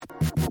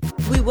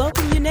We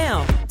welcome you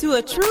now to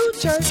A True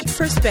Church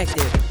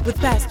Perspective with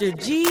Pastor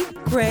G.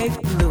 Craig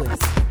Lewis.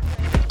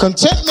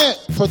 Contentment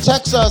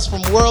protects us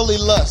from worldly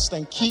lust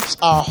and keeps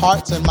our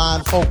hearts and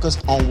mind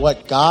focused on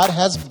what God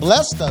has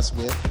blessed us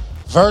with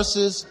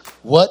versus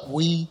what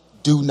we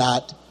do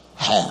not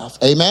have.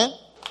 Amen?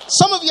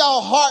 Some of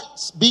y'all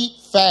hearts beat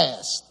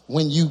fast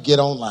when you get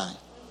online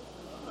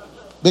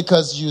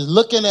because you're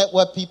looking at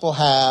what people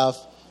have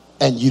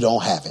and you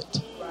don't have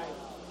it.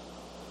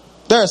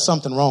 There's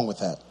something wrong with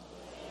that.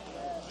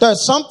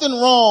 There's something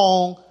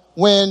wrong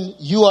when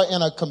you are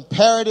in a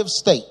comparative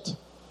state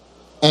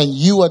and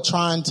you are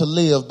trying to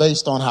live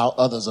based on how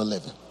others are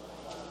living.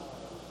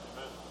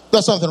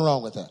 There's something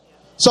wrong with that.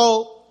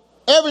 So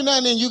every now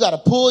and then you got to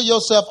pull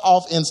yourself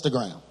off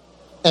Instagram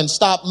and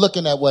stop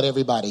looking at what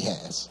everybody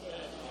has.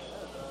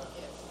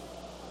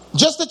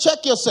 Just to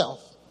check yourself.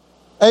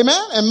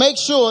 Amen? And make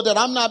sure that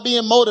I'm not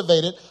being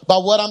motivated by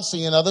what I'm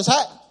seeing others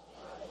have.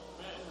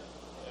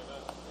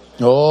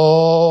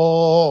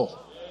 Oh.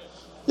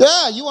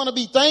 Yeah, you want to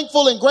be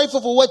thankful and grateful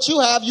for what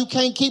you have. You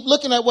can't keep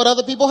looking at what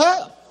other people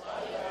have.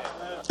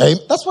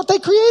 That's what they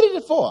created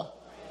it for.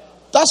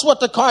 That's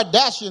what the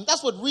Kardashians,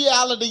 that's what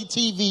reality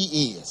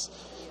TV is.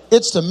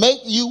 It's to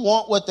make you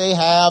want what they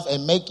have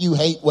and make you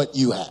hate what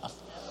you have.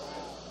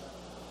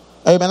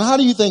 Amen. How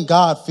do you think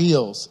God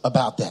feels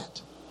about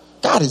that?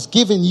 God has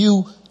given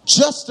you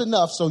just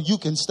enough so you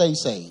can stay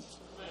saved.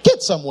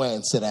 Get somewhere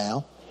and sit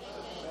down.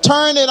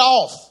 Turn it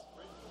off.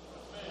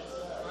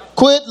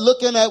 Quit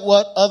looking at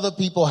what other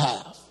people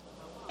have.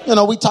 You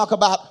know, we talk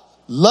about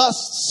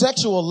lust,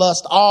 sexual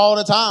lust all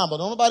the time, but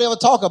don't nobody ever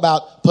talk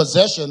about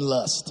possession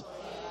lust.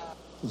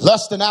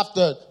 Lusting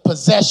after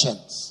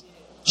possessions.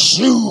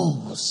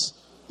 Shoes.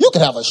 You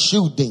could have a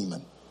shoe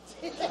demon.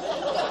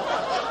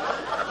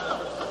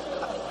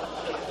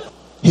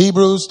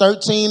 Hebrews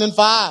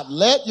 13:5.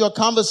 Let your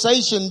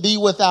conversation be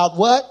without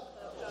what?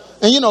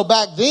 And you know,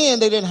 back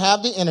then they didn't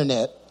have the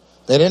internet.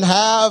 They didn't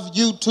have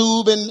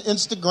YouTube and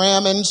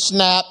Instagram and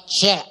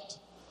Snapchat.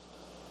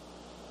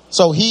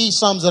 So he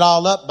sums it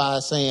all up by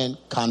saying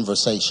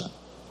conversation,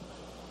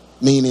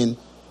 meaning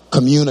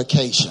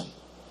communication.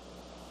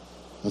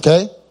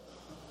 Okay?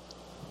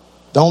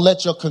 Don't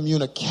let your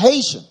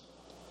communication,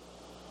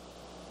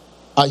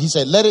 he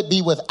said, let it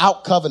be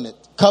without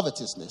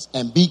covetousness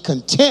and be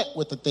content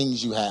with the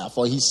things you have.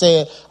 For he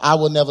said, I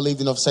will never leave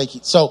you nor forsake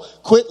you. So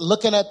quit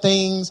looking at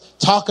things,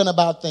 talking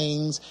about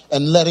things,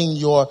 and letting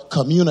your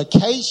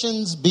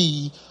communications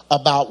be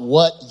about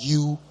what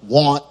you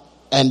want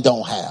and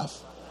don't have.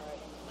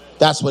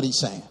 That's what he's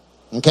saying.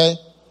 Okay?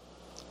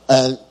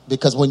 And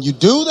because when you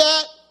do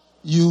that,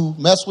 you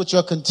mess with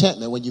your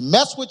contentment. When you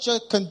mess with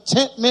your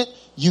contentment,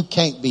 you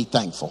can't be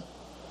thankful.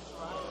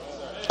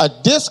 A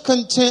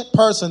discontent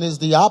person is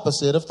the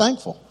opposite of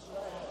thankful.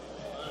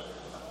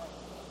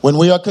 When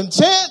we are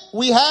content,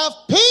 we have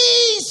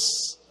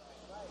peace.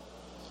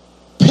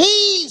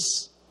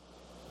 Peace.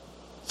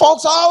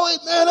 Folks always,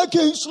 man, I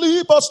can't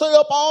sleep. I stay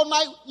up all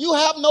night. You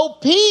have no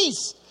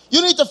peace.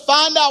 You need to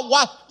find out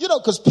why. You know,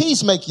 because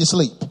peace makes you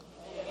sleep.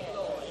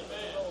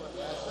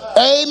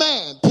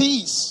 Amen.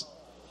 Peace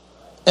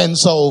and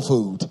soul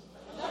food.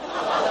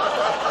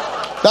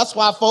 That's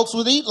why folks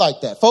would eat like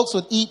that. Folks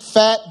would eat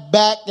fat,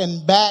 back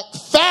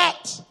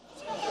fat.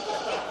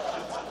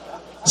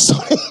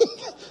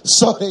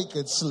 So they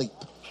could sleep.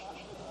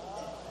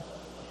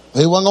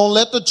 They weren't going to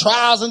let the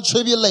trials and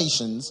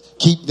tribulations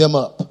keep them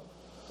up.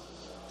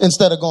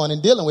 Instead of going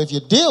and dealing with it.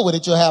 If you deal with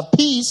it, you'll have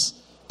peace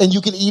and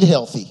you can eat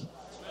healthy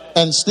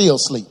and still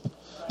sleep.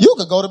 You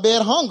could go to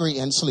bed hungry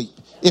and sleep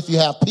if you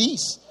have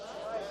peace.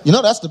 You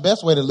know, that's the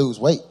best way to lose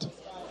weight.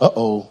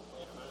 Uh-oh.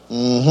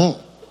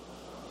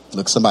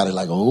 Look, somebody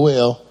like, oh,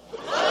 well.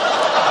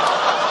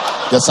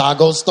 Guess I'll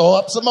go store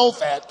up some more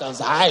fat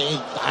because I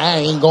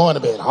ain't going to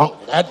bed hungry.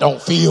 That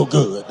don't feel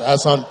good.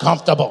 That's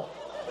uncomfortable.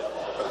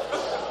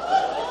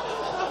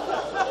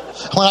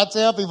 When I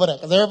tell people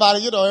that, because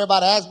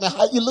everybody asks me,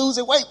 how you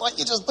losing weight? Boy,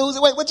 you just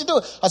losing weight. What you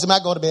doing? I said, man,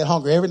 I go to bed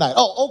hungry every night.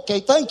 Oh,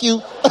 okay, thank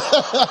you.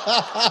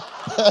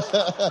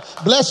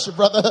 Bless you,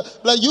 brother.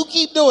 You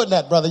keep doing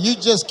that, brother. You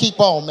just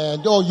keep on,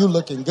 man. Oh, you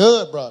looking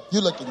good, bro.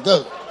 You looking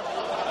good.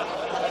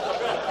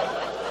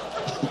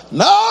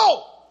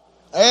 No.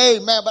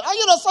 Amen. But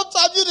you know,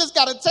 sometimes you just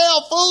got to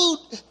tell food,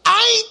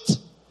 I ain't.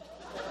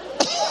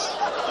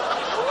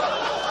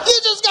 You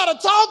just got to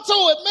talk to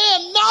it,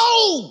 man.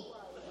 No.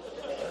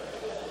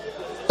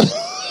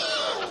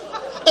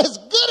 As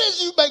good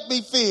as you make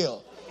me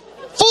feel.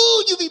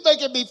 Food, you be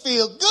making me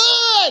feel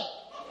good.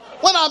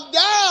 When I'm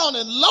down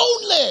and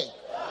lonely.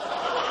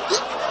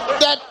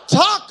 That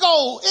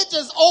taco, it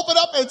just open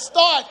up and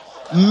start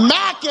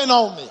macking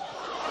on me.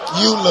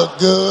 You look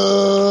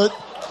good.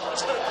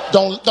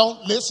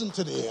 Don't listen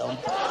to them.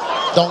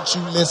 Don't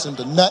you listen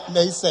to nothing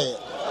they said.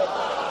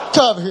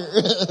 Come here.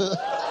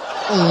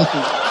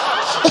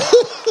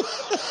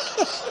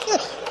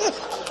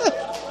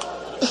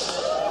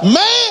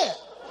 Man.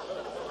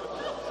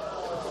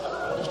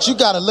 But you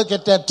got to look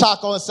at that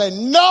taco and say,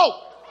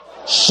 no,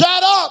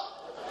 shut up.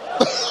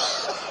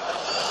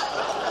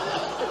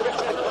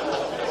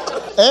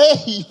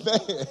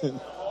 Amen.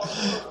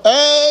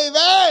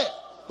 Amen.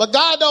 But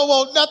God don't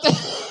want nothing.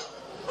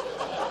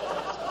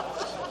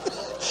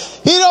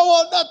 He don't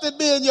want nothing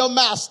being your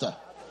master.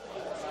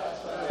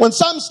 When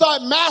something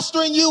start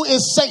mastering you,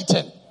 it's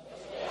Satan.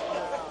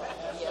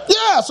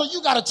 Yeah, so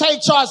you got to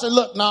take charge and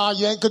look, nah,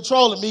 you ain't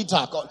controlling me,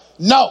 Taco.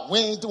 No, we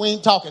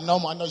ain't talking no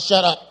more. No,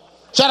 shut up.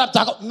 Shut up,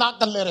 Taco. Knock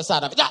the lettuce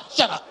out of it. Yeah,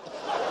 shut up.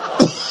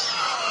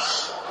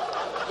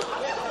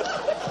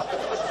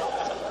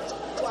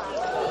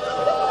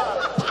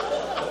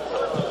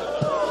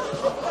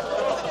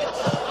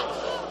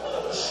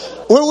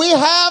 When we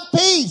have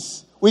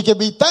peace, we can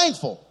be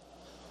thankful.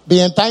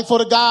 Being thankful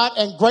to God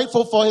and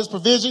grateful for his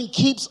provision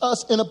keeps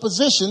us in a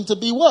position to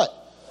be what?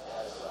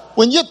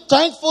 When you're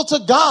thankful to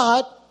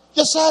God,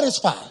 you're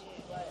satisfied.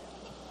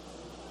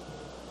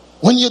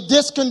 When you're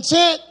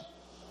discontent,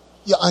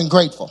 you're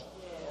ungrateful.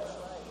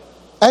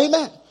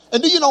 Amen.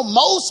 And do you know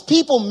most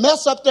people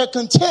mess up their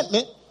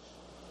contentment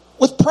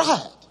with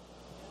pride?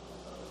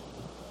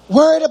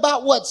 Worried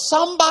about what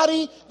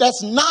somebody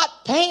that's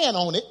not paying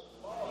on it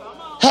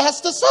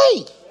has to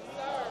say.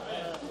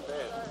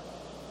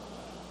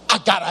 I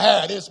gotta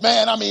have this,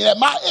 man. I mean, at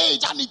my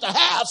age, I need to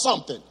have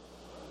something.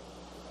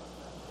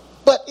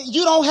 But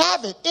you don't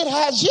have it. It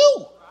has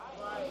you.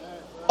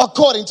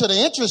 According to the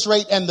interest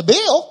rate and the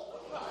bill.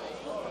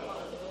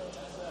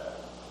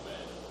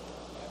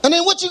 And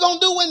then what you gonna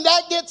do when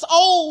that gets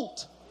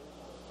old?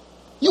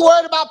 You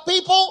worried about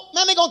people?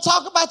 Man, they gonna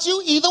talk about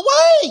you either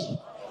way.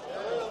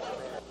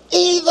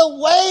 Either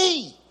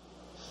way.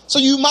 So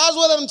you might as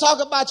well let them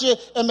talk about you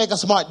and make a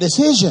smart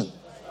decision.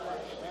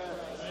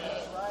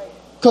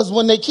 Because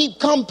when they keep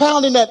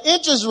compounding that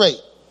interest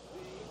rate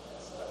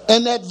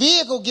and that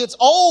vehicle gets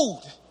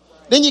old,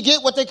 then you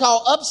get what they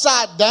call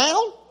upside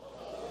down.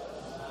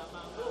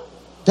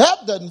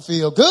 That doesn't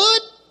feel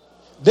good.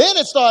 Then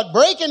it starts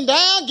breaking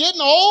down,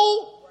 getting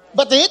old,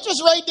 but the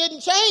interest rate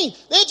didn't change.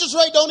 The interest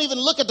rate don't even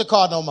look at the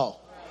car no more.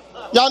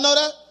 Y'all know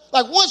that?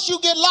 Like once you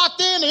get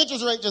locked in, the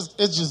interest rate It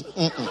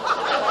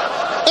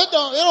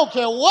don't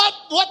care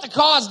what the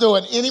car's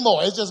doing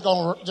anymore. It's just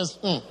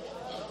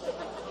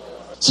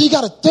So you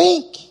got to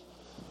think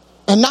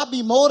and not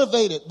be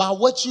motivated by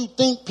what you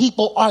think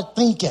people are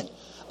thinking.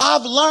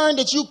 I've learned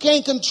that you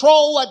can't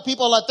control what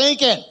people are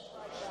thinking.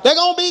 They're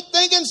going to be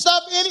thinking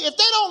stuff. If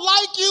they don't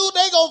like you,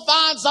 they're going to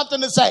find something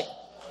to say.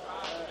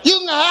 You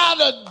can have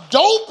the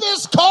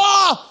dopest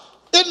car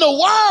in the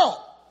world.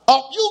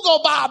 Or you go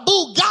buy a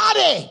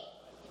Bugatti.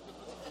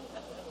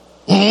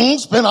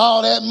 Spend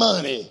all that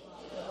money.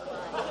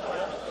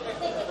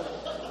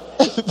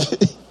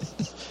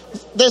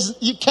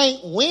 You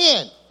can't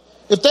win.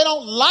 If they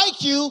don't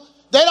like you,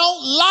 they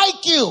don't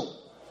like you.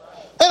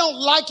 They don't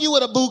like you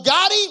with a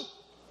Bugatti.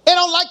 They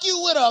don't like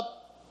you with a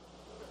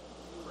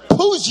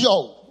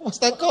Peugeot. What's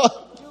that called?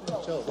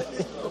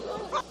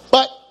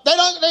 But they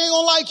ain't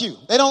gonna like you.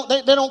 They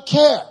don't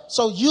care.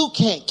 So you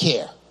can't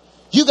care.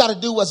 You got to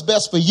do what's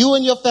best for you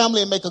and your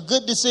family and make a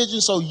good decision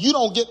so you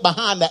don't get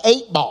behind the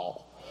 8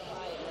 ball.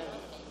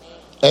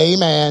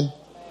 Amen.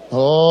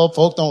 Oh,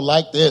 folks don't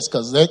like this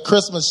because their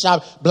Christmas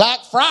shop.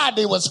 Black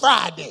Friday was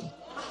Friday.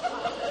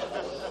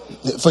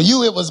 For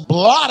you, it was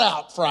blot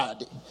out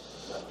Friday.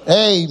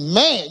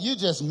 Amen. You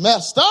just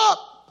messed up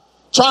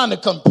trying to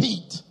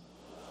compete.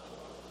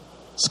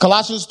 It's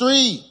Colossians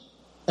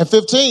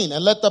 3:15.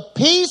 And let the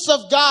peace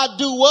of God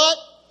do what?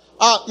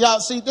 Y'all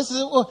see,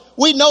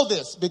 we know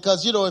this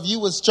because, if you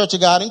was Church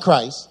of God in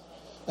Christ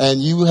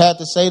and you had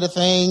to say the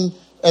thing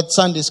at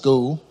Sunday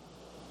school,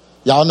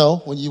 y'all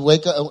know when you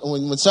wake up,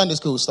 when Sunday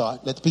school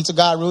starts, let the peace of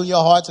God rule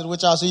your heart, to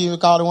which I'll see you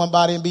called in one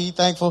body and be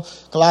thankful.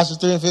 Colossians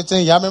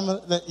 3:15. Y'all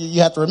remember that?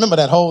 You have to remember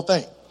that whole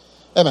thing.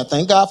 Amen.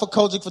 Thank God for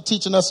Kojic for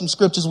teaching us some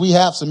scriptures. We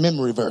have some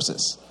memory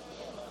verses.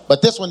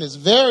 But this one is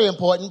very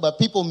important, but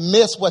people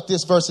miss what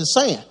this verse is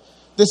saying.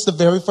 This is the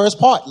very first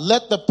part.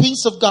 Let the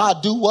peace of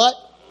God do what?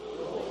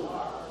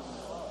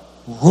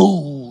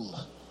 Rule.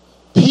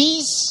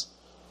 Peace,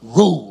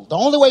 rule. The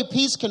only way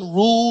peace can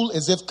rule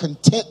is if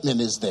contentment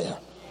is there.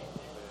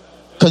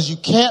 Because you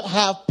can't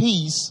have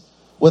peace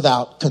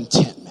without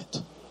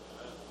contentment.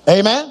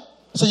 Amen?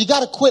 So you got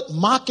to quit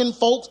mocking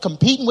folks,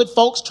 competing with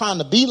folks, trying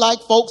to be like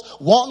folks,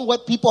 wanting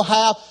what people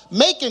have,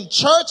 making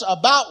church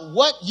about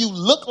what you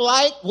look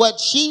like, what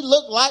she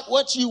look like,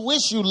 what you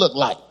wish you look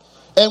like,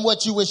 and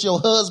what you wish your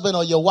husband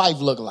or your wife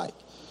look like.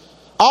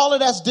 All of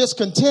that's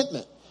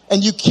discontentment.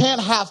 And you can't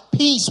have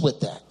peace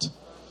with that.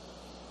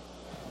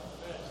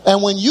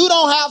 And when you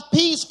don't have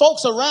peace,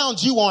 folks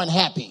around you aren't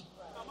happy.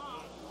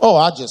 Oh,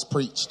 I just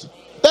preached.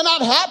 They're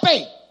not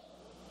happy.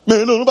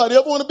 Man, nobody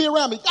ever want to be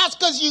around me. That's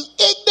because you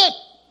ignorant.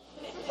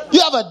 You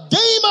have a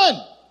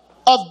demon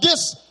of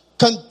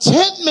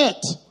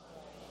discontentment.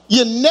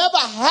 You're never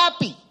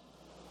happy.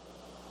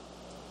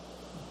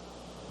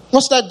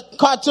 What's that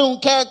cartoon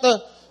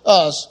character?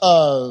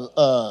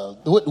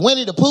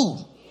 Winnie the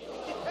Pooh.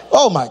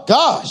 Oh my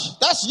gosh,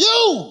 that's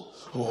you.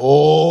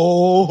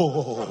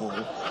 Oh.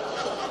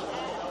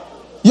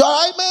 You all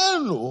right,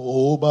 man?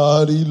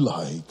 Nobody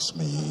likes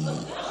me.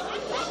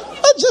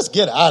 Just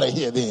get out of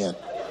here then.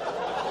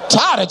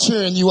 Tired of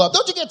cheering you up.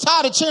 Don't you get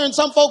tired of cheering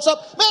some folks up?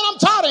 Man, I'm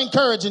tired of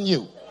encouraging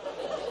you.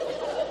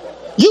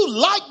 You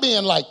like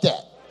being like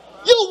that.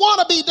 You want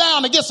to be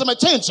down to get some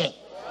attention.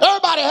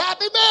 Everybody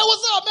happy. Man,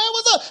 what's up, man?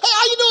 What's up? Hey,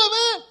 how you doing,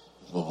 man?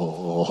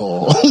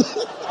 Oh.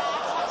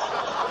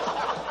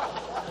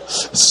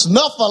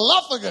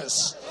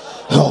 Snuffleupagus.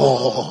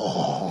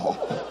 Oh.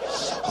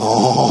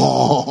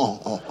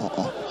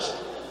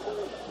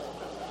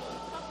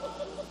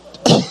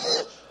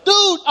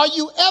 Dude, are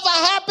you ever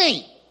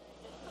happy?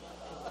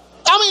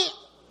 I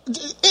mean,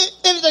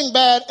 anything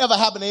bad ever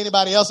happen to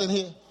anybody else in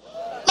here?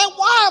 Man,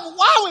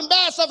 why when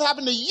bad stuff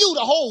happen to you,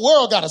 the whole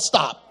world got to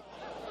stop?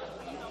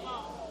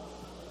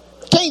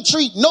 Can't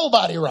treat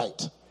nobody right.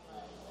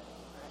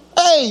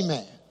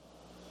 Amen.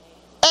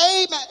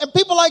 Amen. And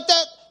people like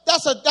that,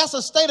 that's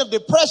a state of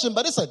depression,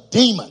 but it's a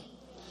demon.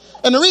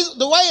 And the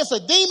way it's a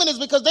demon is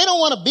because they don't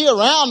want to be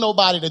around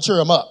nobody to cheer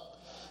them up.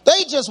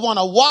 They just want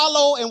to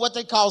wallow in what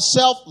they call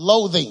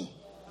self-loathing.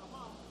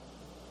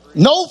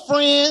 No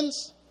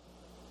friends.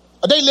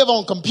 They live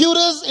on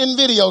computers and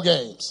video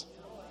games.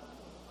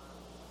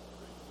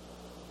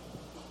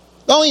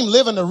 Don't even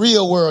live in the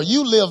real world.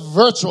 You live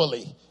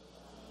virtually.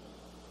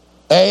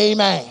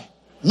 Amen.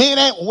 Men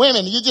and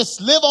women, you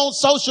just live on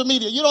social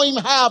media. You don't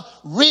even have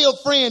real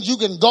friends you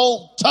can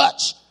go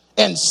touch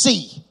and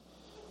see.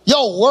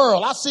 Your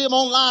world, I see them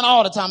online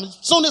all the time. As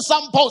soon as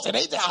something posted,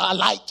 they say, I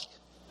like.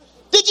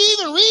 Did you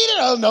even read it?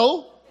 Oh,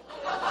 no.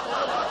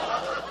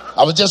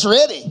 I was just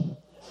ready.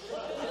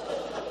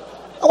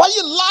 Why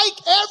you like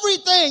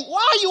everything?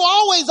 Why are you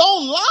always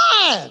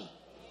online?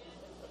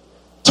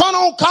 Turn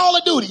on Call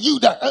of Duty. You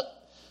there.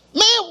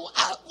 Man,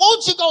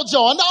 won't you go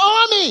join the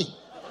army?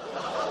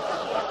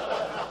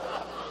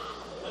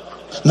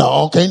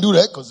 No, can't do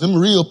that because them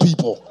real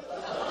people.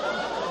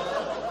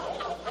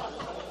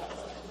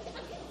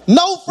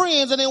 No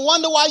friends, and then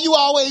wonder why you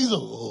always,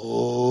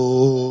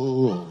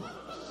 oh.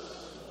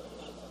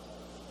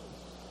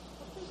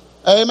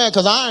 Amen,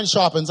 because iron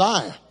sharpens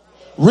iron.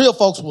 Real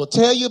folks will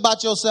tell you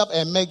about yourself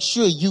and make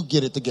sure you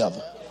get it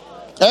together.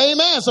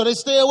 Amen, so they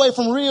stay away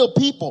from real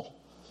people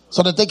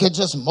so that they can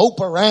just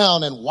mope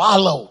around and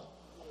wallow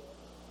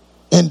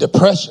in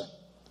depression.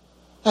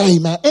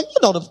 Amen. And you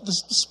know, the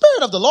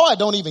Spirit of the Lord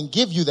don't even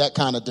give you that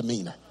kind of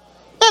demeanor.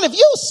 Man, if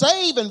you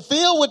save and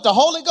filled with the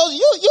Holy Ghost,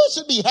 you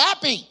should be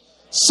happy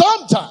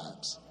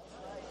sometimes.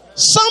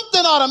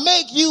 Something ought to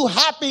make you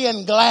happy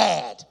and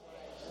glad.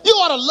 You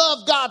ought to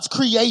love God's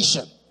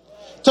creation.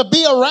 To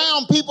be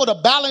around people to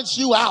balance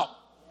you out.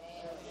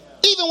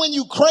 Even when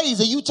you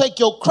crazy, you take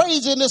your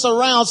craziness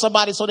around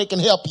somebody so they can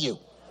help you.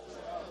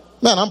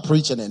 Man, I'm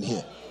preaching in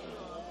here.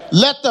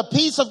 Let the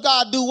peace of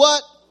God do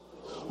what?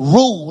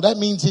 Rule. That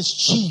means it's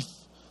chief.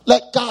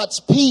 Let God's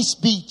peace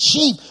be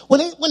chief.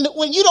 When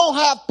you don't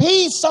have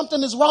peace,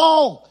 something is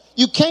wrong.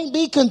 You can't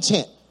be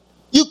content.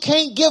 You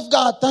can't give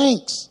God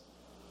thanks.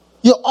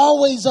 You're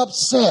always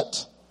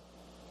upset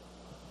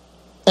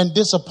and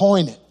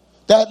disappointed.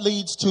 That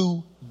leads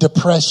to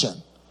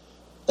depression.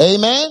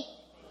 Amen.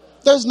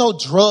 There's no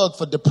drug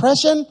for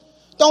depression.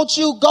 Don't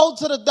you go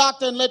to the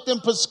doctor and let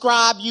them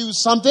prescribe you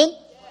something.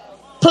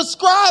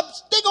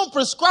 They're going to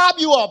prescribe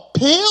you a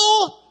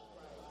pill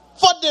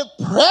for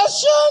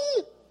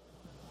depression?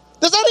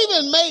 Does that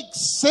even make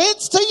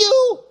sense to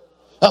you?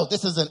 Oh,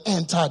 this is an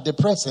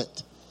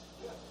antidepressant.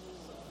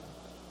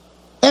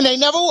 And they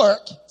never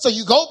work. So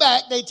you go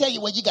back, they tell you,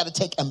 well, you got to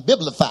take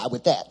Abilify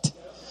with that.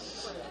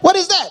 What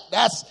is that?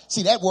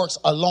 That works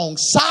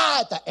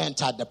alongside the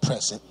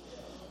antidepressant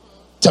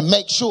to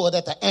make sure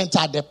that the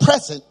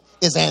antidepressant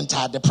is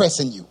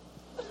antidepressing you.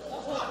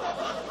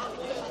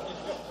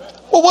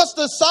 Well, what's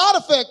the side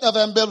effect of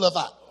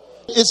Abilify?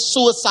 It's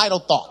suicidal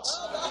thoughts.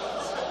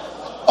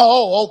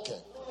 Oh,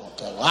 okay.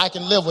 Okay, well, I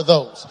can live with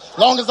those. As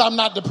long as I'm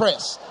not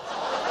depressed.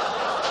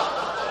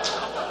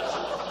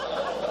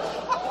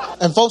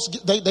 And folks,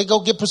 they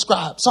go get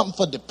prescribed something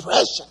for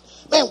depression.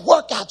 Man,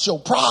 work out your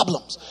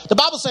problems. The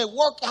Bible says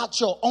work out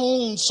your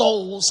own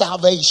soul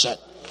salvation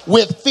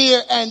with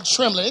fear and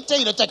trembling. They tell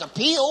you to take a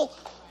pill.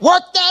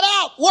 Work that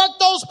out. Work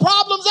those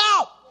problems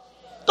out.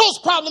 Those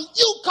problems,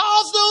 you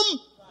caused them.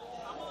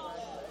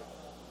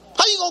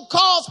 How you going to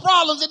cause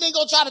problems and then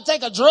go try to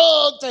take a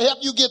drug to help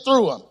you get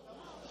through them?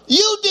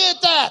 You did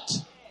that.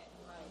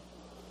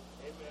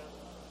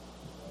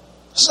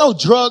 There's no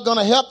drug going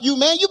to help you,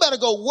 man. You better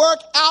go work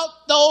out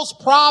those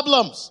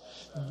problems.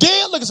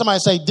 Look at somebody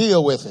and say,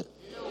 deal with it.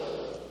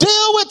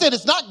 Deal with it.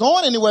 It's not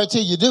going anywhere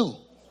until you do.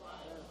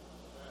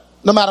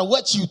 No matter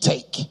what you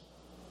take.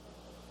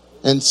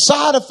 And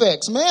side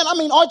effects, man, I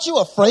mean, aren't you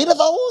afraid of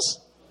those?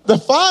 The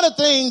finer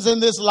things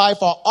in this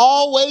life are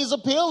always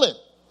appealing.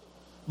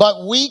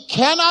 But we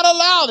cannot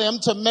allow them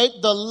to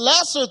make the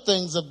lesser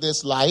things of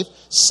this life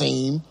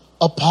seem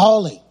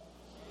appalling.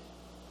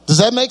 Does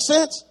that make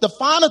sense? The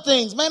finer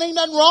things, man, ain't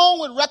nothing wrong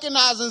with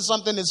recognizing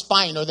something is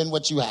finer than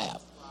what you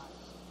have.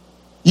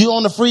 You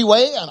on the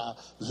freeway and a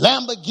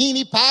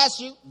Lamborghini pass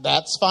you,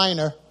 that's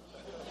finer.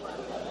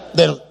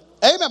 Amen,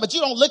 but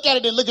you don't look at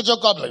it and look at your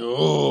car and be like,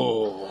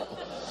 oh,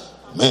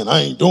 man,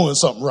 I ain't doing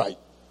something right.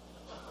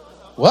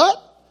 What?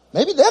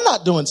 Maybe they're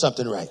not doing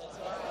something right.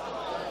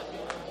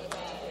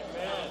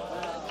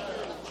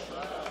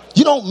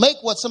 You don't make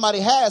what somebody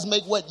has,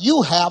 make what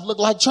you have look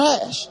like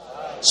trash.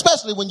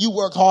 Especially when you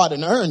work hard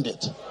and earned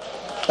it.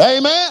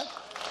 Amen.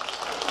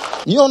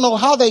 You don't know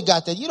how they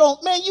got there. You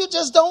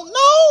just don't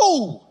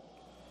know.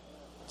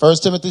 1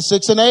 Timothy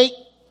 6 and 8.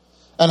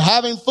 And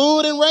having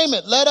food and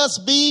raiment, let us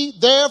be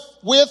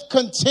therewith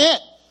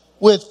content.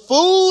 With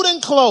food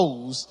and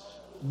clothes,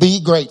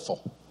 be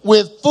grateful.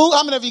 With food,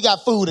 how many of you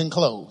got food and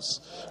clothes?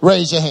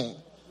 Raise your hand.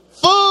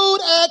 Food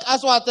and,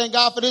 that's why I thank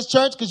God for this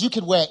church, because you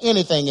can wear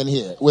anything in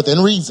here within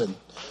reason.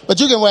 But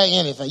you can wear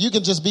anything. You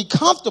can just be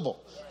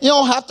comfortable. You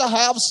don't have to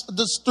have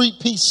the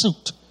 3-piece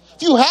suit.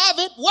 If you have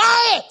it,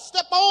 wear it.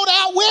 Step on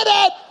out with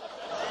it.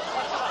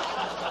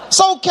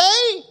 It's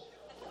okay.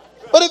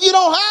 But if you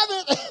don't have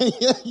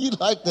it, you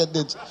like that,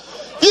 didn't you?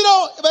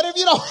 But if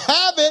you don't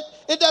have it,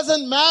 it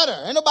doesn't matter.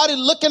 Ain't nobody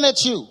looking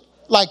at you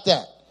like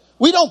that.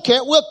 We don't care.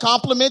 We'll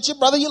compliment you.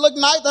 Brother, you look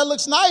nice. That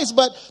looks nice,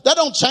 but that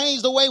don't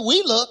change the way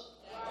we look.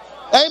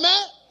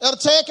 Amen. Elder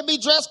Ted can be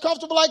dressed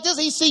comfortable like this.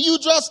 He see you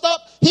dressed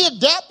up. He'll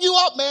dap you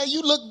up, man.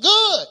 You look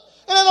good.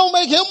 And it don't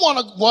make him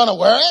want to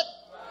wear it.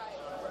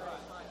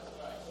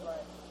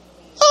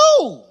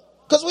 Oh,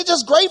 because we're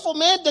just grateful,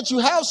 man, that you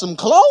have some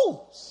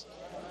clothes.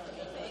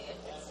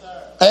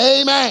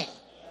 Amen.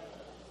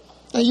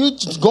 And you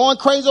going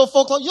crazy over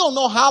folks. You don't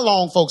know how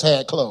long folks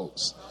had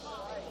clothes.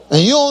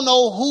 And you don't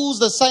know who's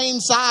the same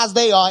size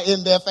they are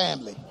in their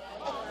family.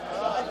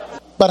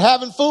 But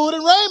having food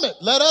and raiment,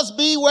 let us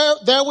be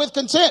therewith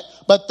content.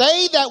 But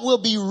they that will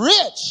be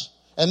rich,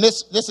 and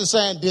this is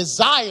saying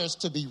desires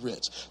to be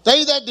rich.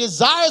 They that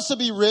desires to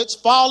be rich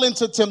fall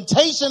into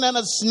temptation and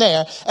a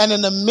snare, and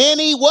in the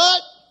many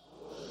what?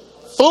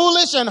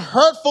 Foolish and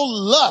hurtful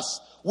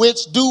lusts,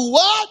 which do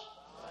what?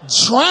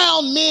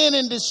 Drown men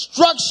in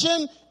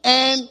destruction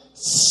and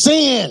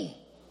sin.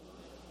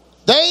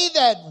 They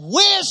that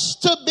wish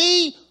to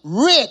be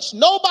rich.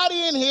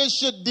 Nobody in here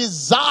should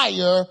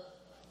desire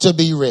to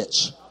be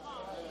rich.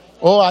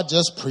 Oh, I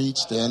just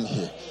preached in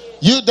here.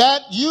 You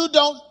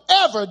don't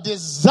ever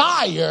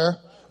desire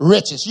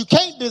riches. You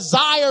can't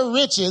desire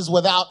riches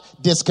without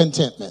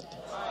discontentment.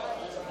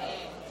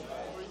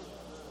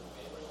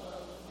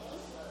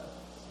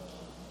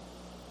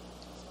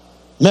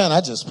 Man,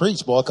 I just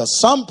preached, boy, because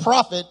some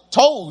prophet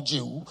told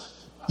you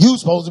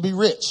supposed to be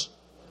rich.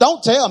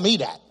 Don't tell me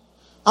that.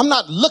 I'm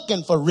not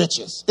looking for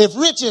riches. If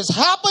riches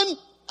happen,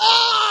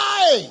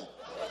 aye!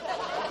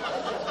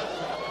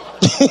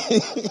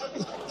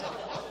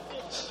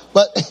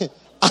 But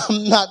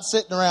I'm not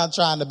sitting around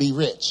trying to be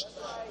rich,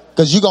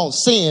 because you're going to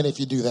sin if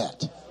you do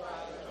that.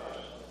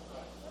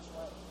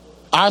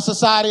 Our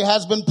society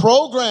has been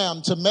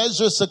programmed to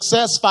measure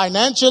success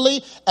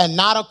financially and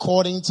not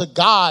according to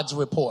God's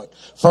report.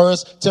 1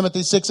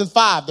 Timothy 6 and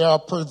 5. There are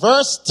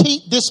perverse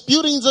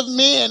disputings of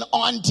men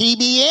on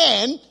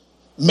TBN,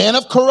 men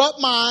of corrupt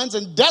minds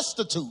and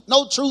destitute,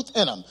 no truth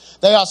in them.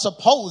 They are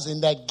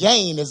supposing that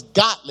gain is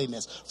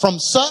godliness. From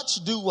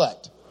such do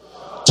what?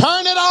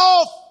 Turn it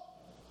off.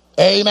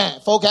 Amen.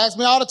 Folk ask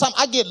me all the time.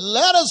 I get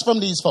letters from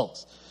these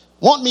folks.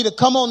 Want me to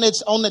come on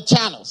the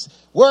channels.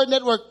 Word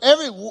Network,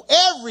 every, and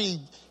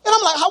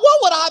I'm like, why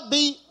would I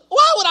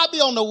be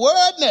on the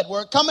Word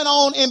Network coming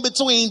on in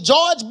between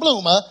George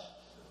Bloomer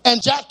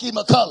and Jackie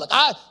McCulloch?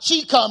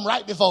 She come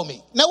right before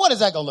me. Now, what is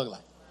that going to look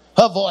like?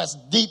 Her voice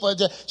deeper.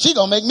 She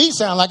going to make me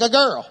sound like a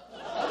girl.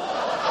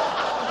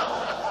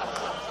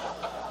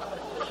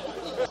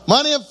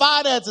 Money and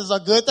finances are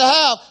good to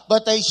have,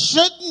 but they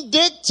shouldn't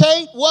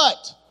dictate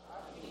what?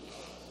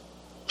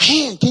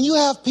 Man, can you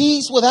have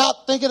peace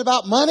without thinking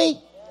about money?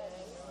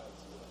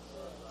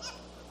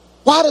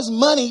 Why does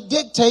money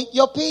dictate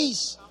your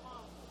peace?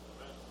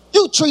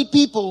 You treat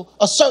people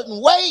a certain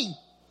way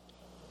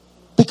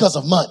because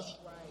of money.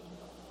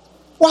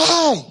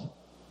 Why?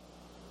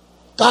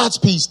 God's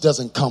peace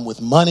doesn't come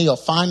with money or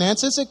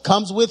finances. It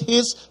comes with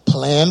his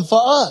plan for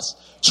us.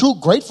 True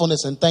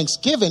gratefulness and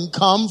thanksgiving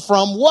come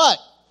from what?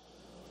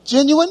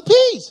 Genuine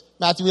peace.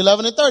 Matthew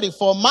 11 and 30.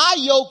 For my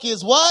yoke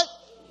is what?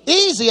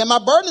 Easy, and my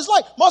burden is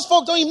light. Most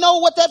folks don't even know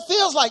what that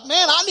feels like.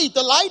 Man, I need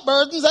the light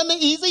burdens and the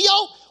easy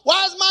yoke.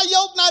 Why is my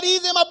yoke not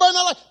easy and my burden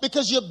not light?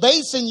 Because you're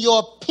basing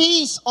your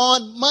peace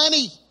on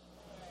money.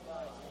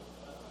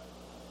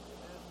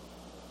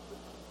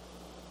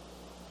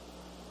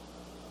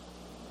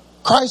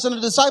 Christ and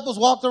the disciples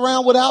walked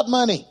around without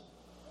money.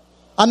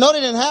 I know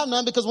they didn't have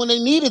none, because when they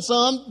needed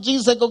some,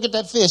 Jesus said, go get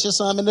that fish. There's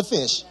some in the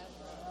fish.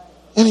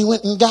 And he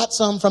went and got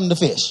some from the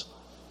fish.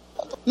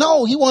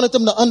 No, he wanted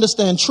them to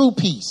understand true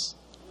peace.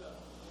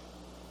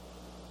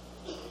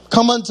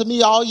 Come unto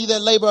me, all you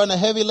that labor and are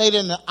heavy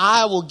laden, and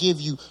I will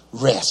give you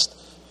rest.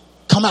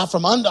 Come out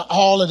from under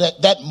all of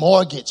that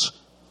mortgage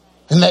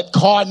and that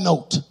car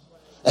note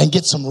and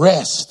get some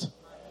rest.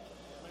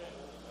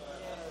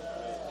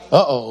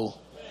 Uh-oh.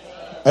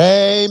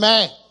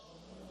 Amen.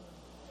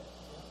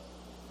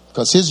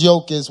 Because his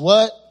yoke is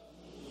what?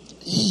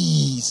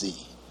 Easy.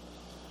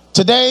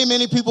 Today,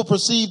 many people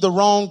perceive the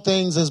wrong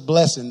things as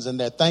blessings, and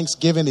their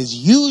thanksgiving is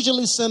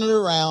usually centered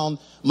around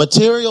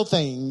material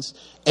things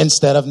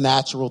instead of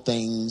natural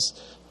things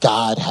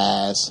God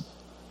has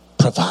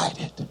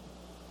provided.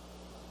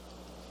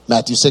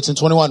 Matthew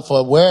 6:21,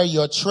 for where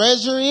your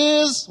treasure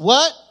is,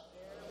 what?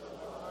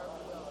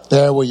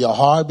 There will your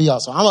heart be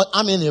also.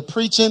 I'm in here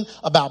preaching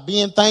about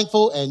being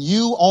thankful, and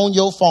you on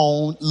your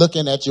phone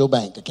looking at your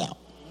bank account.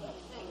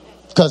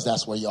 Because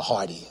that's where your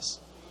heart is.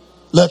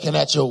 Looking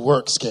at your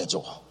work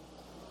schedule.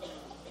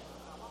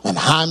 And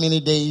how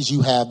many days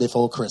you have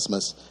before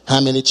Christmas.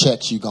 How many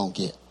checks you gonna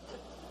get.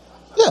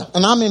 Yeah,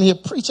 and I'm in here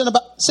preaching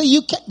about, see,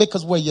 you can't,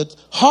 because where your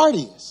heart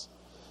is.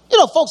 You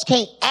know, folks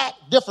can't act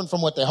different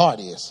from what their heart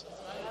is.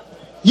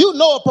 You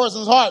know a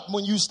person's heart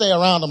when you stay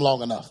around them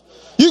long enough.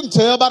 You can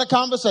tell by the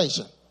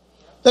conversation.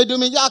 They do. I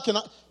mean,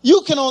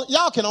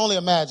 y'all can only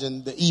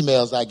imagine the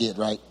emails I get,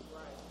 right?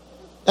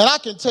 And I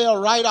can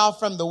tell right off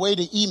from the way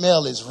the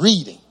email is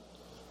reading.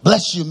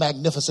 Bless you,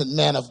 magnificent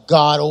man of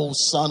God, old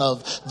son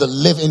of the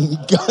living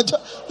God.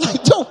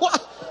 Like,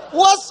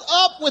 what's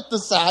up with the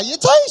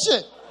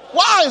salutation?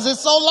 Why is it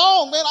so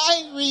long, man? I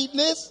ain't reading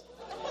this.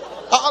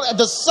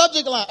 The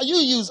subject line, you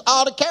use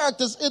all the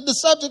characters in the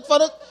subject for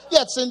the,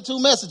 send 2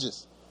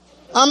 messages.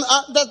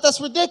 That's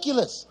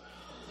ridiculous.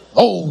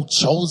 Oh,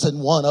 chosen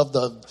one of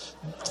the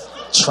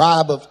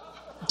tribe of,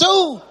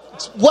 dude,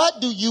 what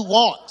do you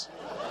want?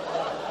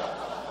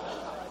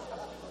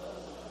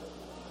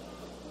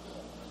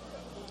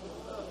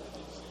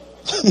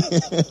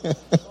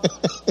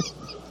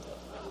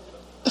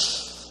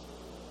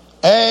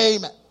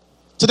 Amen.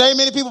 Today,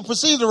 many people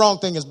perceive the wrong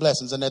thing as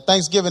blessings, and their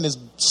thanksgiving is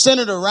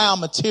centered around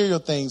material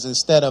things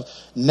instead of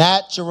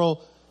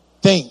natural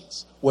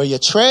things. Where your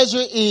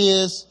treasure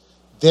is,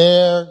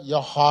 there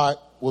your heart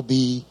will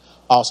be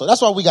also.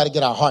 That's why we got to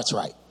get our hearts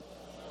right.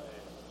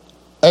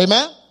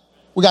 Amen.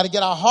 We got to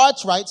get our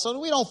hearts right so that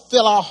we don't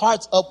fill our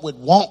hearts up with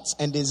wants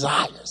and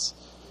desires.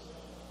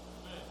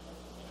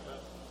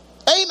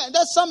 Amen.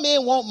 There's some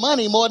men want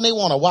money more than they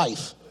want a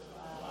wife.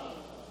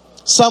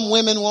 Some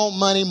women want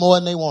money more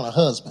than they want a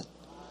husband.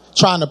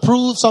 Trying to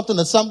prove something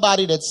to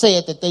somebody that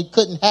said that they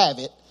couldn't have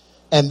it,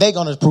 and they're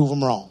going to prove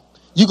them wrong.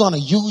 You're going to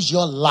use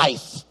your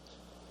life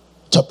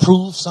to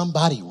prove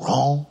somebody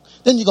wrong.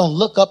 Then you're going to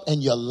look up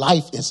and your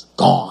life is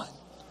gone.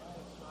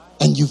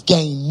 And you've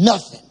gained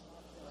nothing.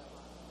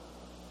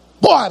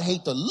 Boy, I'd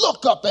hate to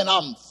look up and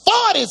I'm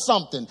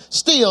 40-something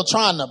still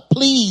trying to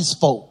please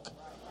folk.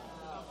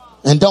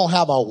 And don't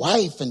have a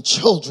wife and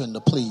children to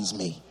please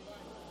me.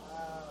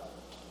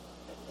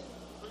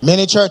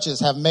 Many churches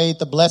have made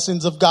the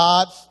blessings of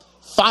God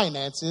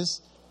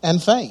finances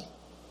and fame.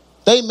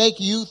 They make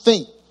you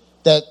think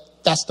that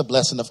that's the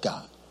blessing of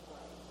God.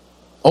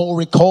 Oh,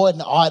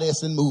 recording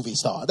artists and movie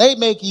stars. They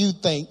make you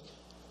think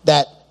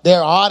that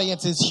their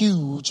audience is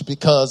huge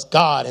because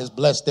God has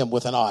blessed them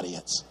with an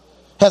audience.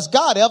 Has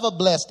God ever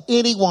blessed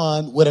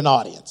anyone with an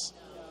audience?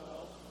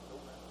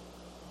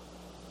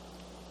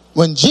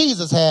 When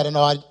Jesus had an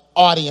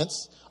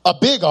audience, a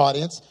big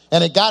audience,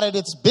 and it got at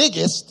its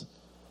biggest,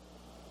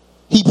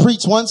 he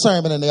preached one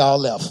sermon and they all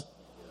left.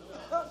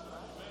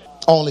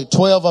 Only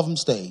 12 of them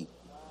stayed.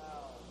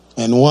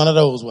 And one of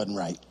those wasn't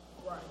right.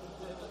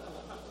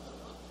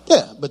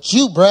 Yeah, but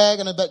you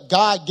bragging about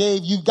God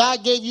gave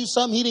you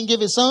something he didn't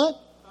give his son?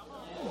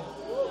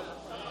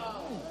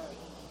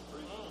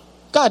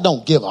 God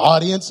don't give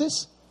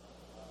audiences.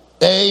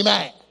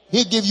 Amen.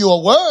 He'll give you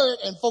a word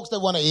and folks that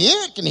want to hear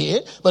it can hear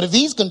it. But if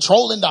he's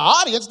controlling the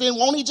audience, then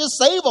won't he just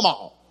save them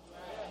all?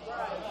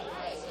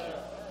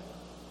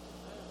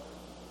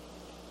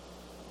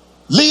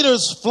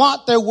 Leaders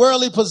flaunt their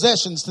worldly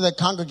possessions to their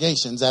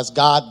congregations as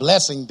God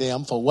blessing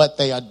them for what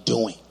they are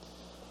doing.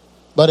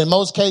 But in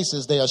most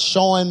cases, they are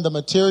showing the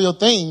material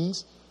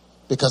things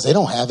because they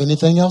don't have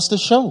anything else to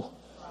show.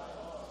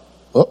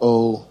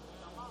 Uh-oh.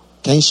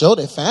 Can't show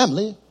their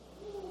family.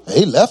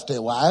 They left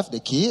their wife, their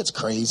kids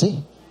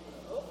crazy.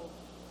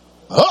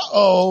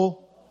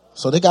 Uh-oh.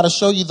 So they got to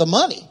show you the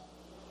money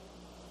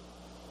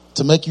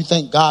to make you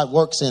think God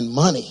works in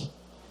money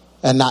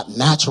and not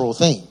natural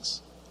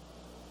things.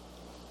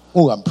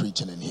 Ooh, I'm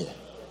preaching in here.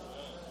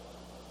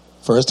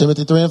 1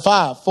 Timothy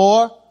 3:5.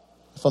 For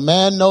if a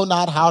man know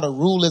not how to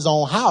rule his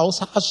own house,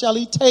 how shall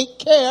he take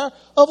care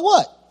of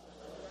what?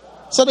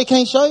 So they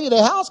can't show you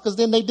their house because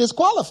then they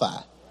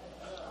disqualify.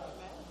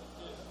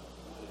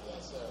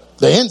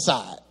 The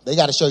inside. They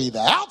got to show you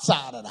the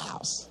outside of the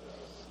house.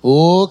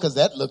 Ooh, because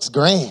that looks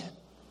grand.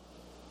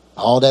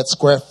 All that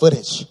square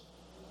footage.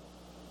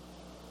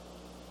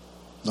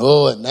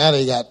 Oh, and now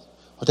they got,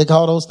 what they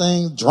call those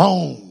things?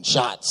 Drone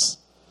shots.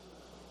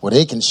 Where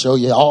they can show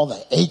you all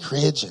the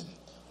acreage and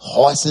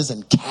horses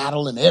and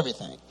cattle and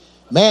everything.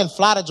 Man,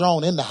 fly the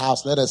drone in the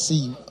house. Let us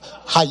see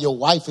how your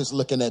wife is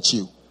looking at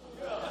you.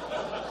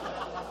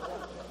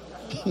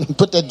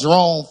 Put that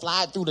drone,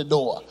 fly through the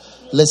door.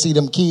 Let's see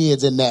them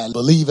kids in there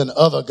believe in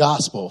other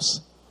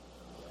gospels.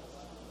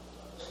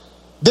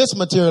 This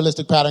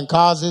materialistic pattern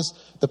causes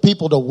the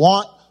people to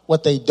want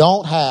what they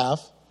don't have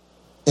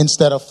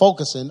instead of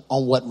focusing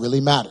on what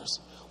really matters.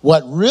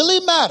 What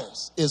really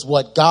matters is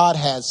what God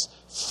has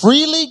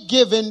freely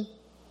given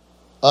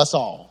us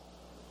all.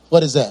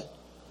 What is that?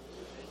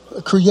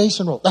 A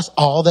creation role. That's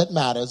all that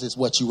matters, is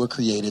what you were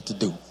created to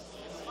do.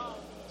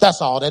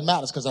 That's all that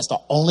matters, because that's the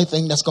only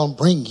thing that's going to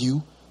bring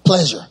you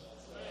pleasure.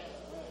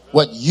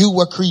 What you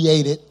were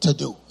created to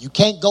do. You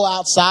can't go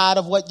outside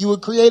of what you were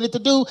created to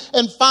do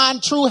and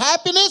find true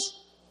happiness.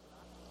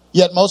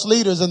 Yet most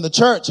leaders in the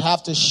church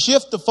have to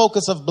shift the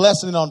focus of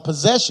blessing on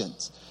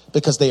possessions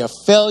because they are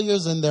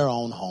failures in their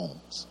own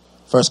homes.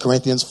 1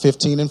 Corinthians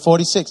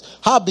 15:46.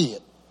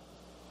 Howbeit,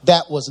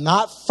 that was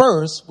not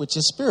first which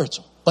is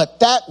spiritual,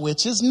 but that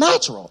which is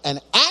natural, and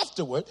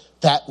afterward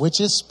that which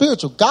is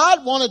spiritual.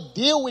 God want to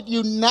deal with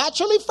you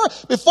naturally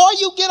first. Before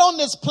you get on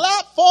this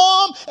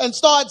platform and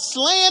start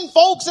slaying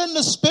folks in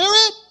the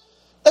spirit,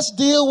 let's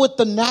deal with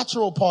the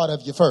natural part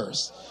of you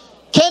first.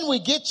 Can we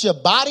get your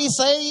body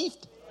saved?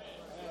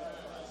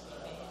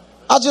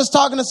 I was just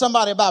talking to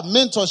somebody about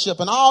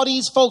mentorship, and all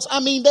these folks, I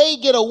mean, they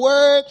get a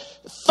word.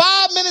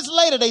 5 minutes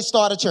later, they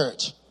start a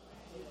church.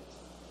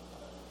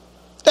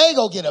 They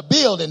go get a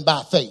building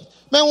by faith.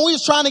 Man, when we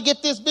was trying to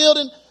get this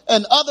building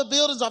and other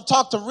buildings, I've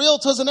talked to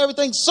realtors and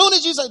everything. Soon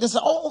as you say, they say,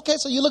 oh, okay,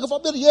 so you're looking for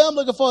a building? Yeah, I'm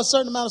looking for a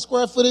certain amount of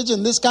square footage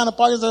and this kind of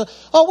parking.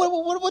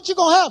 Oh, what you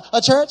going to have?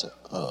 A church?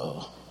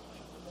 Oh.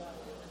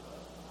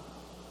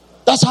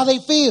 That's how they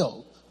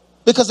feel.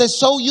 Because they're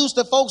so used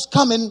to folks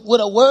coming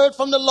with a word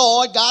from the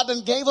Lord. God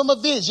done gave them a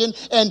vision,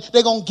 and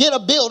they're going to get a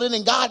building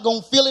and God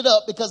going to fill it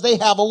up because they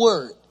have a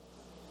word.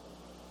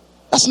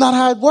 That's not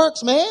how it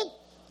works, man.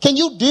 Can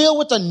you deal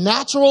with the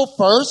natural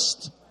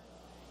first?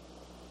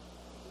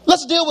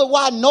 Let's deal with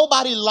why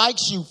nobody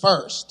likes you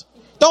first.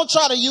 Don't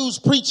try to use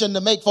preaching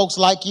to make folks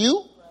like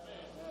you.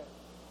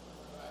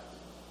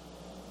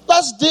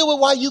 Let's deal with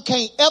why you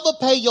can't ever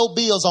pay your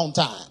bills on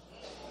time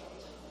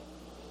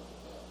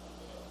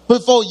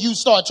before you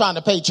start trying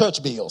to pay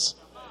church bills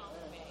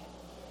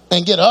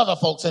and get other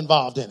folks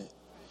involved in it.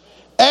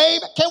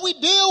 Amen. Can we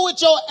deal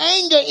with your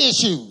anger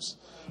issues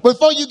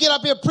before you get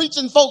up here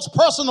preaching folks'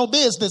 personal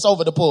business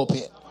over the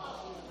pulpit?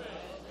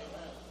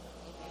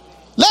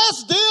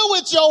 Let's deal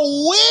with your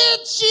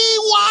witchy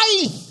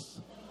wife.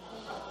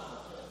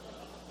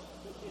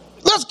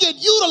 Let's get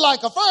you to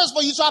like her first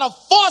before you try to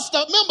force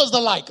the members to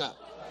like her.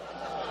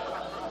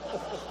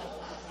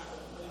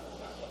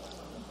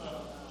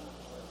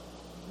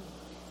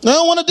 They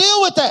don't want to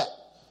deal with that.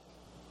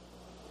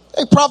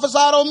 They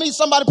prophesied on me.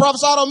 Somebody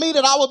prophesied on me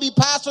that I would be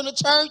pastoring the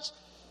church,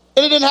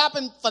 and it didn't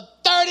happen for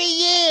 30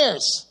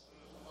 years.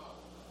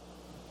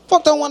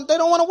 Folk they don't want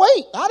to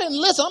wait. I didn't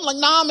listen. I'm like,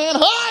 nah, man,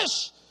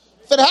 hush.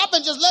 If it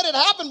happened, just let it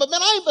happen. But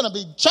man, I ain't gonna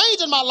be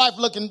changing my life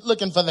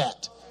looking for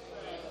that.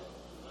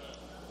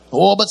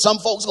 Oh, but some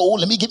folks go,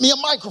 let me get me a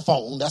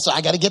microphone. That's why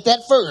I got to get that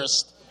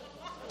first.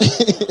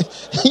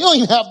 You don't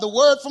even have the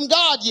word from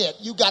God yet.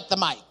 You got the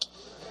mic.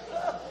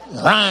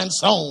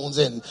 Rhinestones,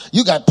 and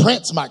you got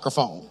Prince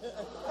microphone.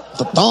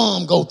 The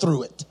thumb go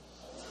through it.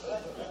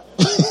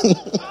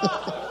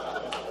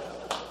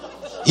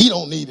 He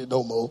don't need it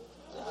no more.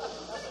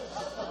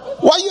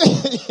 Why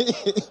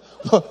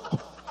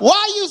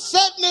you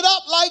setting it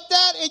up like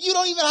that and you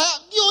don't even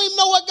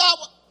know what God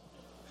was?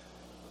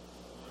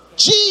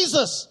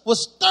 Jesus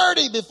was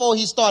 30 before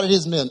he started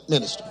his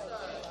ministry.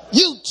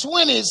 You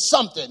 20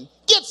 something.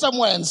 Get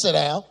somewhere and sit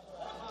down.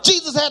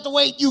 Jesus had to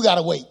wait. You got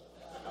to wait.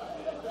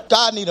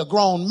 God need a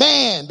grown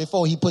man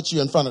before he puts you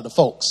in front of the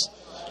folks.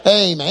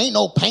 Hey, man, ain't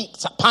no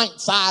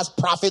pint-sized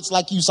prophets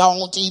like you saw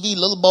on TV,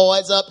 little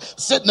boys up,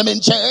 sitting them in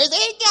chairs.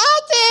 Hey,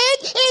 God said,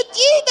 and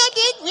Jesus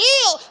is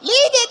real.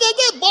 Leave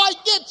it. Boy,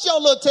 get your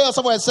little tail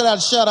somewhere and sit down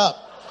and shut up.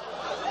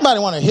 Nobody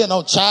want to hear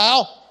no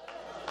child.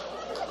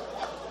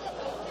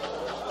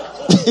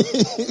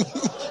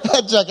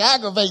 That junk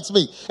aggravates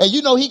me. And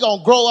you know he going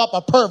to grow up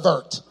a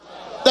pervert.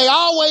 They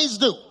always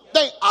do.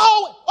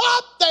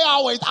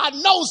 I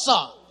know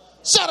some.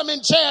 Set them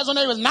in chairs when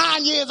they was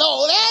 9 years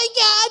old. Hey,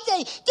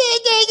 God,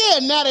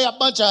 and now they're a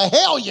bunch of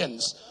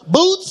hellions.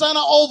 Boots and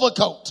an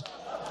overcoat.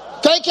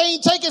 They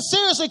can't take it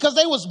seriously because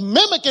they was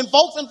mimicking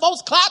folks and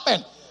folks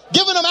clapping.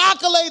 Giving them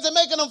accolades and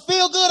making them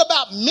feel good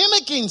about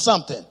mimicking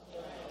something.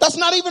 That's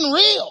not even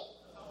real.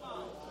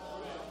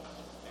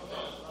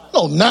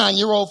 No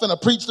 9-year-old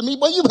finna preach to me.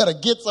 Boy, you better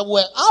get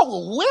somewhere. I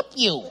will whip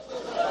you.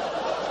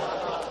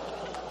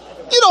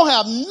 You don't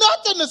have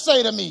nothing to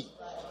say to me.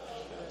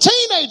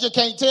 Teenager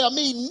can't tell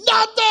me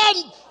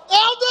nothing.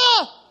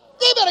 Elder,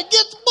 they better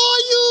get, boy,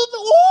 you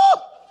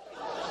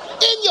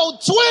in your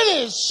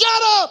 20s.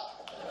 Shut up.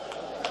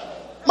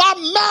 My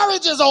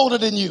marriage is older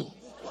than you.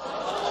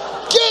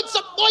 Get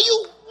some, boy.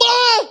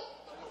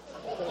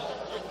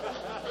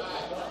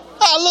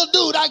 Hey, little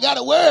dude, I got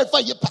a word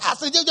for you,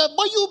 pastor.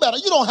 Boy, you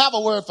don't have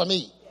a word for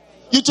me.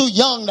 You're too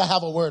young to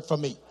have a word for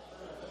me.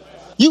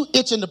 You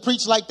itching to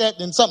preach like that,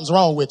 then something's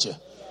wrong with you.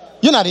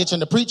 You're not itching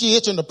to preach, you're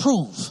itching to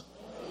prove.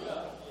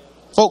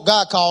 Folk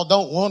God called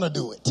don't want to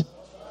do it.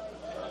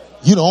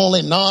 You the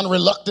only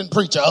non-reluctant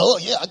preacher. Oh,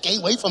 yeah, I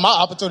can't wait for my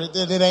opportunity.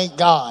 It ain't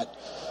God.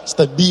 It's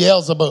the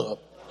Beelzebub.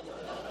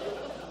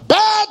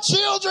 Bad bad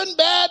children,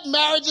 bad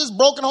marriages,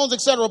 broken homes,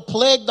 etc.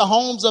 plagued the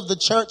homes of the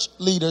church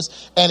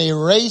leaders and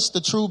erased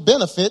the true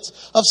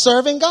benefits of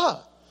serving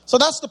God. So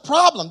that's the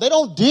problem. They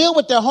don't deal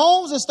with their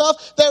homes and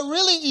stuff. They're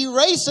really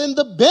erasing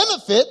the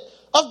benefit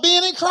of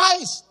being in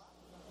Christ.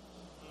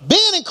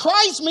 Being in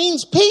Christ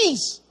means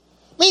peace.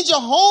 Means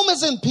your home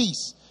is in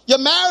peace. Your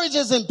marriage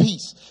is in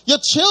peace. Your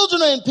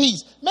children are in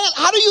peace. Man,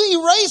 how do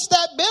you erase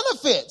that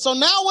benefit? So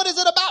now what is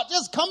it about?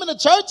 Just coming to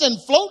church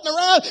and floating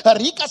around and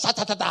then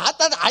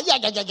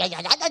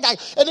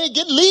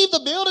leave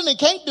the building and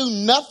can't do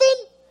nothing?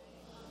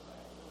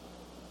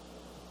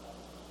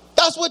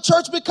 That's what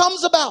church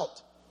becomes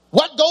about.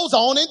 What goes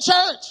on in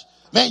church?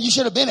 Man, you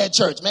should have been at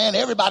church, man.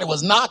 Everybody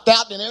was knocked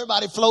out, then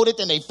everybody floated,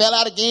 then they fell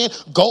out again.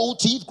 Gold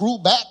teeth grew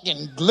back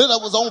and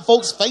glitter was on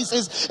folks'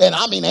 faces. And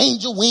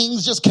angel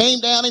wings just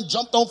came down and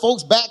jumped on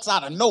folks' backs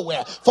out of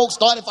nowhere. Folks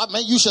started,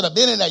 man, you should have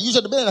been in there. You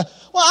should have been in there.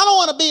 Well, I don't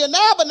want to be in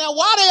there, but now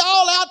why they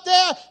all out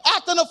there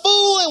acting a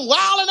fool and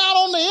wilding out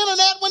on the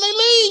internet when they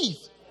leave?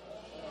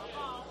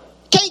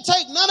 Can't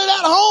take none of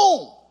that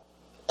home.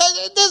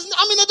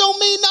 It don't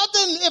mean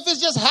nothing if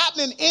it's just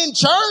happening in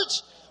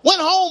church.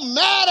 Went home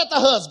mad at the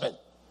husband.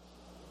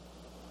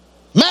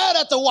 Mad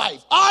at the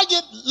wife.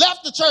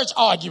 Left the church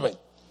arguing.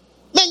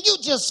 Man, you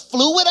just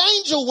flew with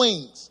angel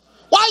wings.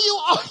 Why you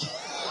arguing?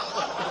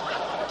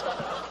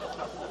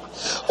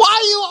 Why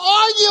are you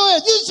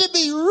arguing? You should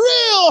be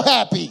real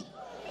happy.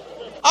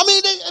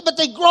 But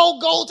they grow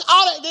gold.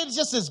 They're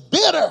just as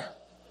bitter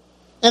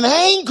and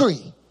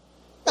angry.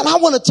 And I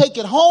want to take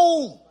it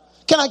home.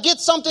 Can I get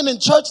something in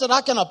church that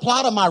I can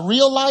apply to my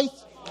real life?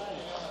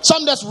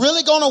 Something that's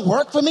really going to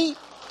work for me?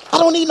 I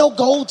don't need no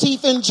gold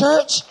teeth in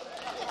church.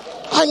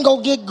 I can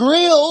go get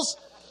grills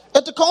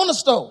at the corner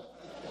store.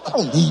 I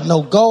don't need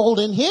no gold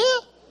in here.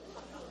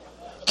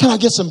 Can I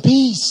get some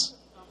peace?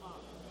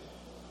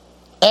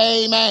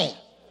 Amen.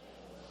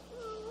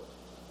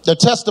 The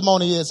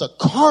testimony is a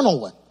carnal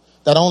one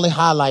that only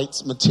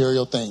highlights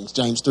material things.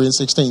 James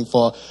 3:16.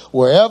 For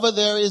wherever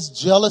there is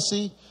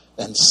jealousy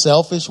and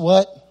selfish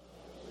what?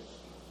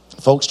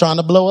 Folks trying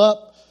to blow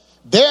up.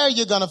 There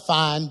you're going to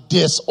find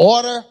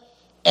disorder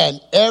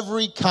and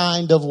every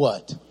kind of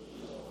what?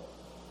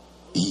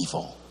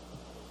 Evil.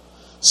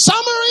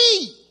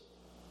 Summary.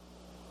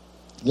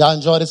 Y'all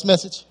enjoy this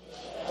message?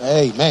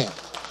 Amen.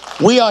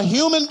 We are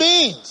human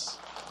beings.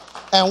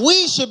 And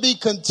we should be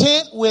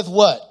content with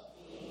what?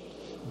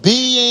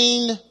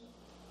 Being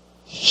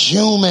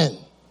human.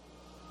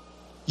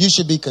 You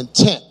should be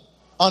content.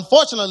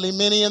 Unfortunately,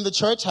 many in the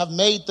church have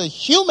made the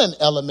human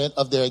element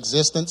of their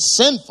existence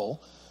sinful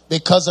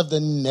because of the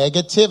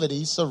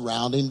negativity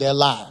surrounding their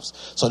lives.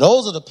 So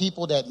those are the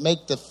people that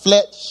make the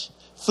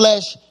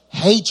flesh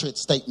hatred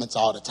statements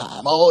all the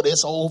time. Oh,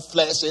 this old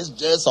flesh is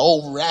just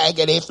old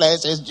raggedy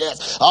flesh is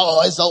just,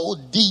 it's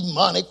old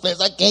demonic flesh.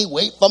 I can't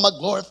wait for my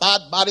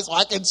glorified body so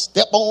I can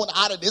step on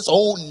out of this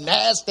old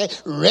nasty,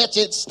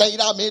 wretched state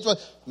I'm in.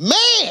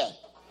 Man,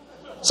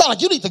 sound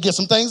like you need to get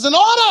some things in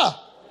order.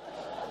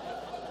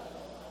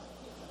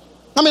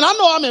 I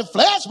know I'm in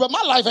flesh, but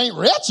my life ain't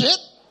wretched.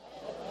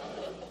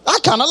 I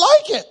kind of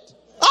like it.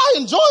 I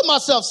enjoy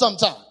myself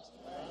sometimes.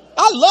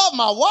 I love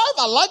my wife.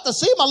 I like to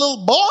see my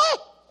little boy.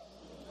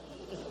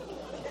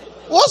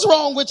 What's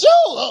wrong with you?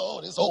 Oh,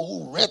 this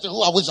old wretched.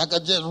 I wish I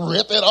could just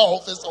rip it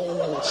off. This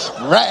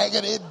old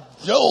raggedy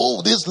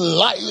Joe. This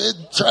life is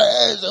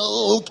trash.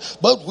 Oh,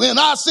 but when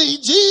I see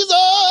Jesus,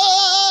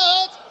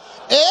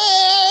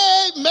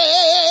 amen.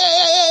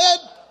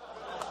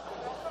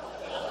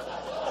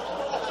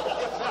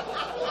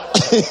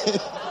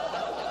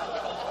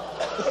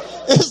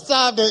 It's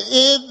time to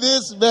end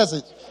this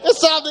message. It's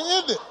time to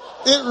end it.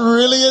 It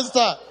really is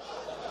time.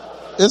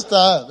 It's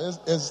time.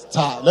 It's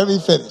time. Let me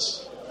finish.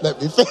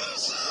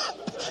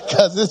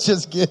 Because it's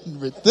just getting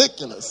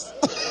ridiculous.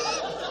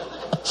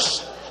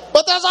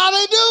 But that's how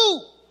they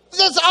do.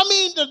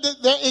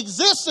 Their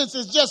existence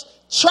is just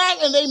track,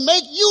 and they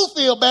make you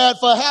feel bad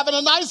for having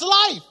a nice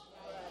life.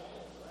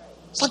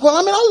 It's like,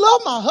 I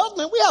love my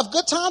husband. We have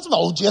good times.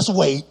 Oh, just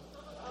wait.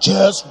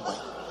 Just wait.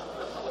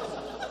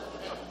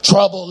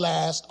 Trouble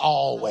lasts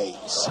always.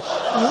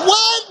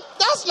 What?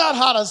 That's not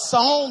how the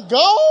song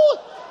goes.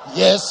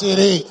 Yes, it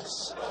is.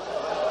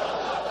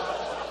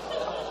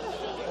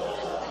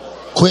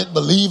 Quit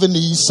believing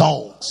these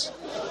songs,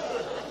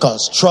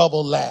 because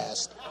trouble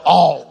lasts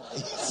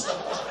always.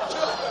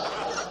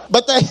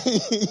 But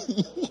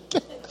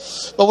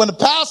when the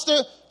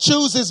pastor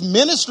chooses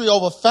ministry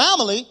over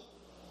family,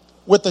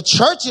 with the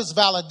church's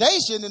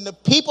validation, and the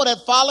people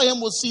that follow him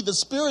will see the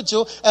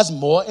spiritual as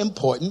more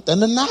important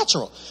than the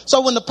natural. So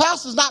when the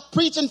pastor's not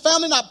preaching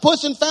family, not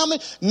pushing family,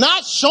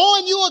 not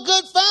showing you a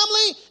good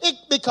family, it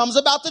becomes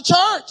about the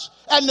church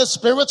and the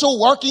spiritual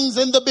workings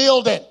in the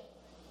building.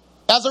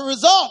 As a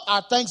result,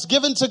 our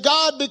thanksgiving to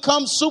God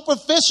becomes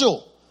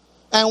superficial,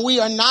 and we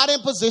are not in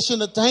position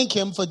to thank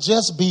him for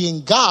just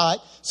being God,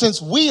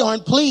 since we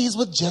aren't pleased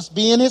with just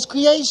being his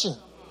creation.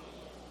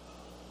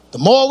 The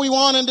more we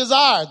want and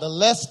desire, the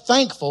less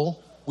thankful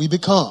we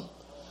become.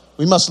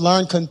 We must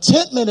learn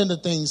contentment in the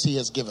things he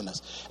has given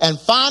us and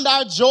find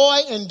our joy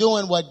in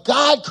doing what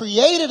God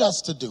created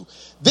us to do.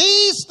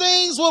 These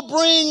things will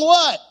bring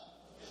what?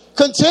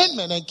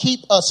 Contentment, and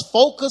keep us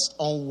focused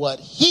on what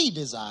he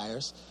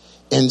desires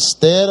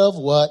instead of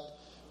what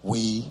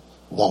we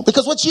want.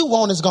 Because what you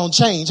want is going to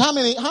change. How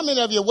many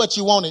of you, what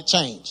you wanted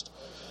changed?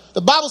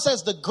 The Bible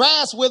says the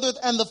grass withereth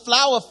and the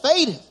flower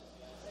fadeth.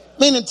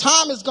 Meaning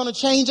time is going to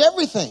change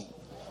everything.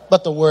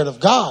 But the word of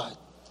God,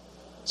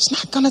 it's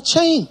not going to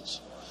change.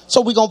 So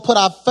we're going to put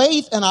our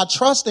faith and our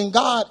trust in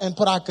God and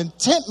put our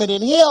contentment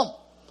in him.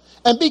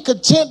 And be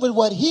content with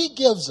what he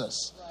gives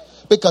us.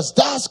 Because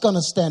that's going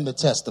to stand the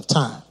test of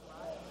time.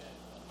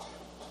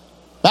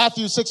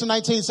 Matthew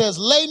 6:19 says,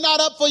 lay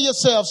not up for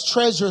yourselves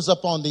treasures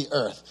upon the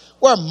earth,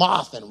 where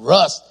moth and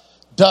rust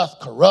doth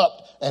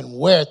corrupt, and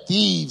where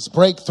thieves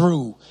break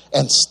through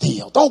and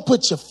steal. Don't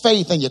put your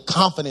faith and your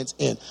confidence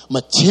in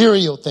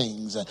material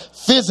things and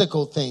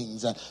physical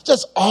things and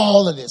just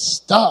all of this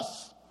stuff.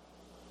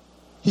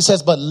 He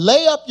says, but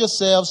lay up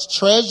yourselves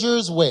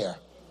treasures where?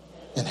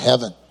 In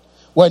heaven,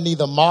 where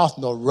neither moth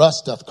nor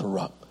rust doth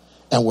corrupt,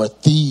 and where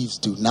thieves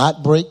do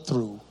not break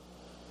through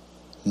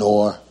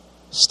nor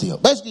steal.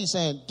 Basically he's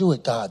saying, do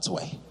it God's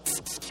way.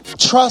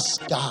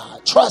 Trust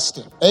God. Trust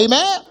him.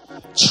 Amen.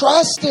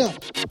 Trust him.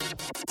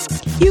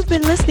 You've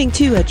been listening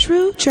to A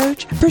True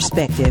Church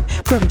Perspective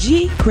from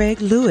G.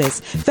 Craig Lewis,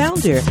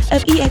 founder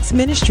of EX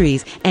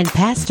Ministries and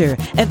pastor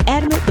of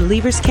Adamant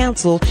Believers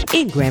Council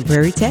in Grand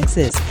Prairie,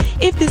 Texas.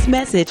 If this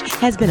message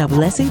has been a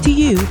blessing to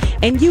you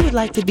and you would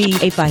like to be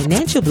a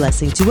financial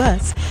blessing to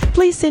us,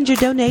 please send your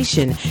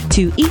donation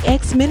to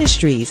EX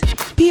Ministries,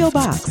 P.O.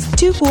 Box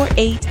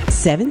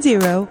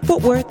 24870,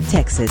 Fort Worth,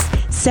 Texas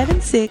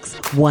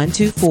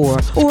 76124,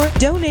 or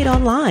donate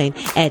online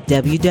at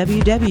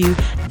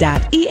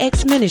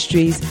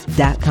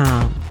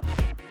www.exministries.com.